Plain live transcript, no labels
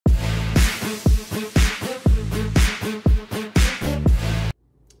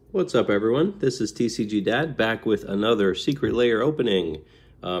What's up, everyone? This is TCG Dad back with another Secret Lair opening.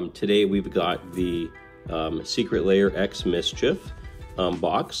 Today we've got the Secret Lair X MSCHF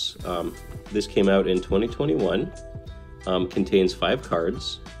box. This came out in 2021, contains 5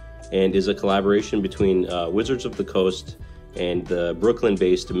 cards, and is a collaboration between Wizards of the Coast and the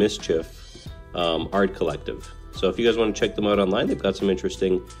Brooklyn-based MSCHF art collective. So if you guys want to check them out online, they've got some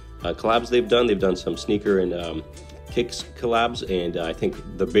interesting collabs they've done. They've done some sneaker and kicks collabs, and I think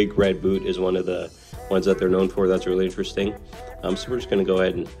the big red boot is one of the ones that they're known for. That's really interesting. So we're just going to go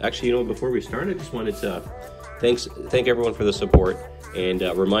ahead and actually, before we start, I just wanted to thank everyone for the support and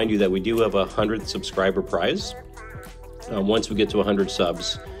remind you that we do have a 100th subscriber prize. Once we get to 100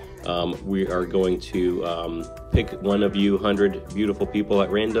 subs, we are going to pick one of you 100 beautiful people at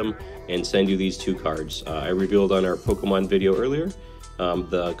random and send you these 2 cards. I revealed on our Pokemon video earlier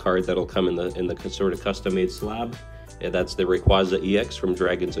the card that'll come in the sort of custom-made slab. That's the Rayquaza EX from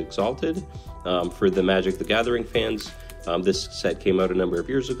Dragons Exalted. For the Magic the Gathering fans, this set came out a number of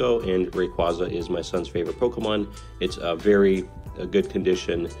years ago, and Rayquaza is my son's favorite Pokemon. It's a very good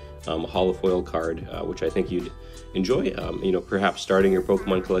condition holofoil card, which I think you'd enjoy, perhaps starting your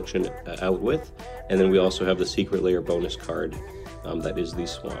Pokemon collection out with. And then we also have the Secret Lair bonus card, that is the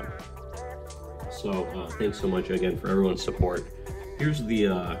Swamp. So thanks so much again for everyone's support. Here's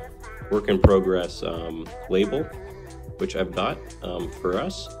the work in progress label, which I've got for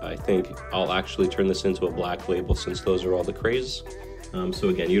us. I think I'll actually turn this into a black label since those are all the craze. So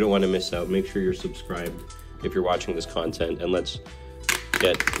again, you don't want to miss out. Make sure you're subscribed if you're watching this content, and let's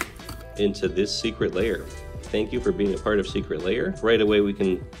get into this Secret Lair. Thank you for being a part of Secret Lair. Right away we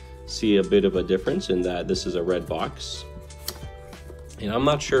can see a bit of a difference in that this is a red box. And I'm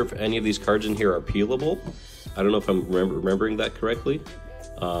not sure if any of these cards in here are peelable. I don't know if I'm remembering that correctly.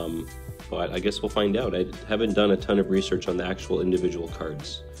 But I guess we'll find out. I haven't done a ton of research on the actual individual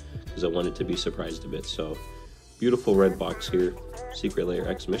cards because I wanted to be surprised a bit. So, beautiful red box here, Secret Lair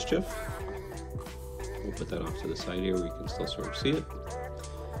X MSCHF. We'll put that off to the side here where you can still sort of see it.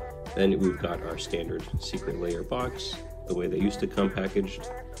 Then we've got our standard Secret Lair box, the way they used to come packaged.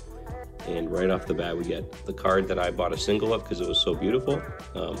 And right off the bat, we get the card that I bought a single of because it was so beautiful,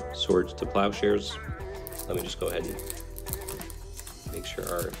 Swords to Plowshares. Let me just go ahead and make sure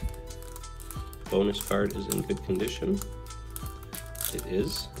our bonus card is in good condition. It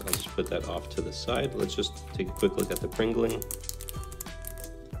is. I'll just put that off to the side. Let's just take a quick look at the pringling.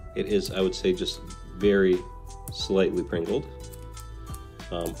 It is, I would say, just very slightly pringled.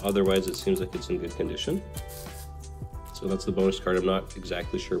 Otherwise, it seems like it's in good condition. So that's the bonus card. I'm not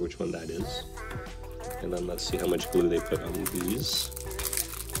exactly sure which one that is. And then let's see how much glue they put on these.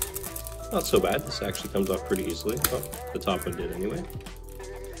 Not so bad. This actually comes off pretty easily. Well, the top one did anyway.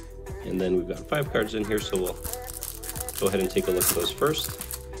 And then we've got 5 cards in here, so we'll go ahead and take a look at those first.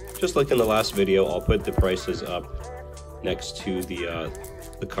 Just like in the last video, I'll put the prices up next to the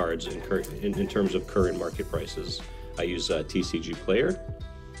cards in terms of current market prices. I use TCG Player.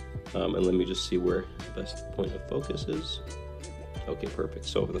 And let me just see where the best point of focus is. Okay, perfect.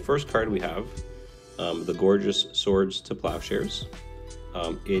 So the first card we have, the gorgeous Swords to Plowshares.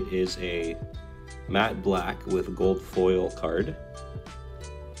 It is a matte black with gold foil card.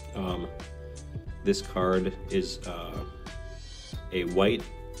 This card is a white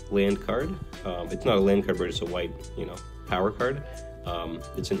land card. It's not a land card, but it's a white, power card.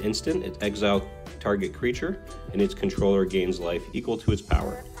 It's an instant. It exiles target creature, and its controller gains life equal to its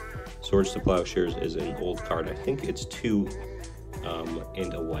power. Swords to Plowshares is an old card. I think it's 2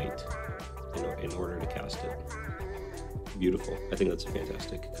 and a white, in order to cast it. Beautiful. I think that's a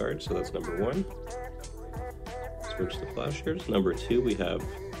fantastic card. So that's number 1. Swords to Plowshares. Number 2, we have.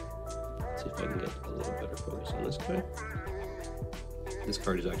 See if I can get a little better focus on this guy. This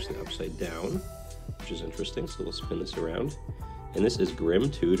card is actually upside down, which is interesting, so we'll spin this around. And this is Grim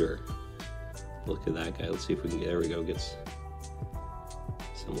Tutor. Look at that guy. Let's see if we can, there we go, get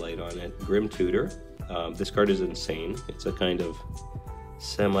some light on it. Grim Tutor. This card is insane. It's a kind of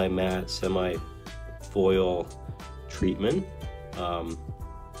semi-matte, semi-foil treatment.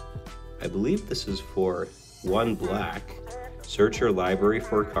 I believe this is for 1 black. Search your library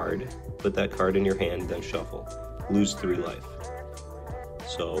for a card, put that card in your hand, then shuffle. Lose 3 life.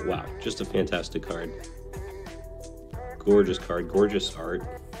 So, wow, just a fantastic card. Gorgeous card, gorgeous art.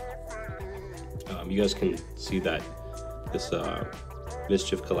 You guys can see that this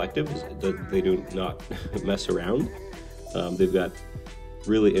MSCHF collective, they do not mess around. They've got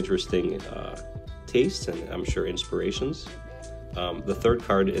really interesting tastes and I'm sure inspirations. The third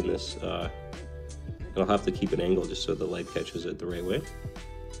card in this, and I'll have to keep an angle just so the light catches it the right way.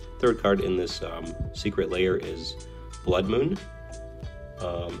 Third card in this Secret Lair is Blood Moon.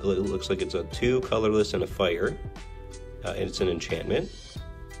 It looks like it's a 2 colorless and a fire, and it's an enchantment.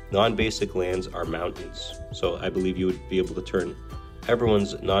 Non-basic lands are mountains, so I believe you would be able to turn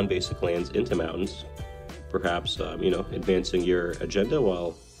everyone's non-basic lands into mountains, perhaps you know, advancing your agenda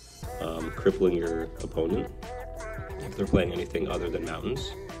while crippling your opponent if they're playing anything other than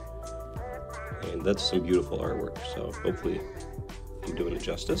mountains. And that's some beautiful artwork, so hopefully I'm doing it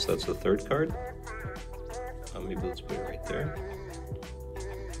justice. That's the 3rd card. Maybe let's put it right there.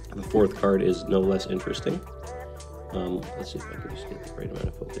 The 4th card is no less interesting. Let's see if I can just get the right amount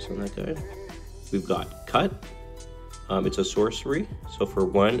of focus on that guy. We've got Cut. It's a sorcery, so for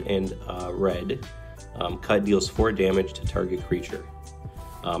 1 and red, Cut deals 4 damage to target creature.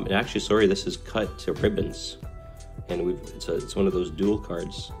 And actually, sorry, this is Cut to Ribbons, and it's one of those dual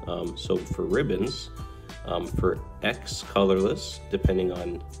cards. So for Ribbons, for X colorless, depending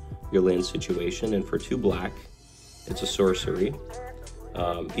on your land situation, and for 2 black, it's a sorcery.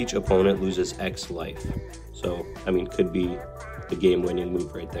 Each opponent loses X life. So, I mean, could be the game-winning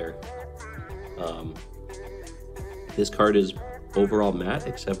move right there. This card is overall matte,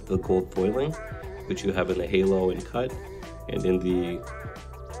 except the gold foiling, which you have in the Halo and Cut, and in the,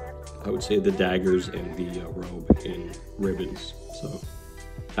 I would say, the daggers and the robe in Ribbons. So,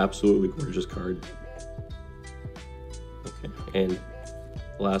 absolutely gorgeous card. Okay, and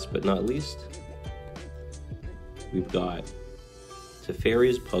last but not least, we've got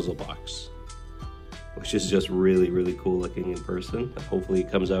Teferi's Puzzle Box, which is just really, really cool looking in person. Hopefully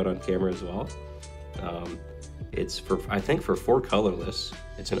it comes out on camera as well. It's for, I think, for 4 colorless.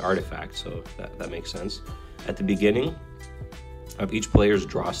 It's an artifact, so that makes sense. At the beginning of each player's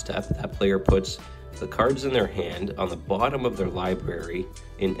draw step, that player puts the cards in their hand on the bottom of their library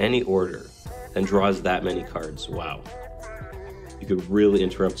in any order, then draws that many cards. Wow. You could really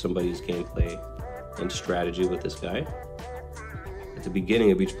interrupt somebody's gameplay and strategy with this guy at the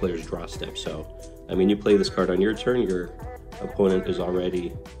beginning of each player's draw step. So, I mean, you play this card on your turn, your opponent is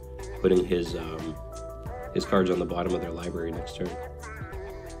already putting his cards on the bottom of their library next turn.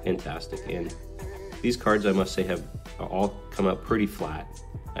 Fantastic. And these cards, I must say, have all come out pretty flat.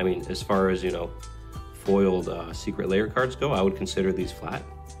 I mean, as far as, you know, foiled Secret Lair cards go, I would consider these flat.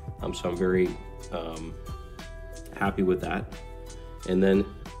 So I'm very happy with that. And then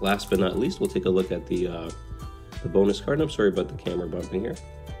last but not least, we'll take a look at the bonus card. I'm sorry about the camera bumping here.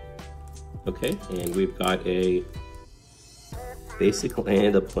 Okay, and we've got a basic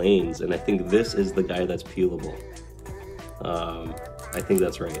land of Plains, and I think this is the guy that's peelable. I think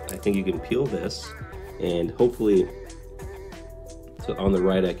that's right. I think you can peel this, and hopefully, so on the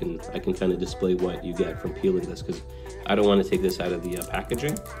right, I can kind of display what you get from peeling this, because I don't want to take this out of the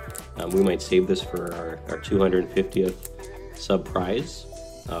packaging. We might save this for our 250th sub prize.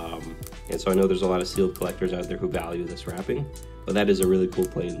 And so I know there's a lot of sealed collectors out there who value this wrapping, but that is a really cool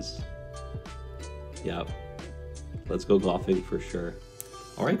Plains. Yeah, let's go golfing for sure.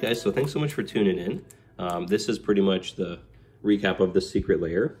 All right, guys, so thanks so much for tuning in. This is pretty much the recap of the Secret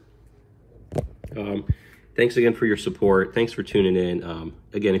Lair. Thanks again for your support. Thanks for tuning in.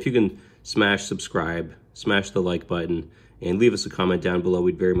 Again, if you can smash subscribe, smash the like button, and leave us a comment down below,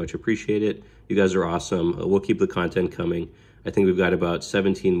 we'd very much appreciate it. You guys are awesome. We'll keep the content coming. I think we've got about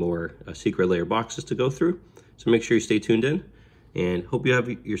 17 more Secret Lair boxes to go through. So make sure you stay tuned in, and hope you have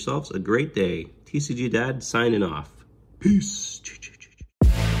yourselves a great day. TCG Dad signing off. Peace.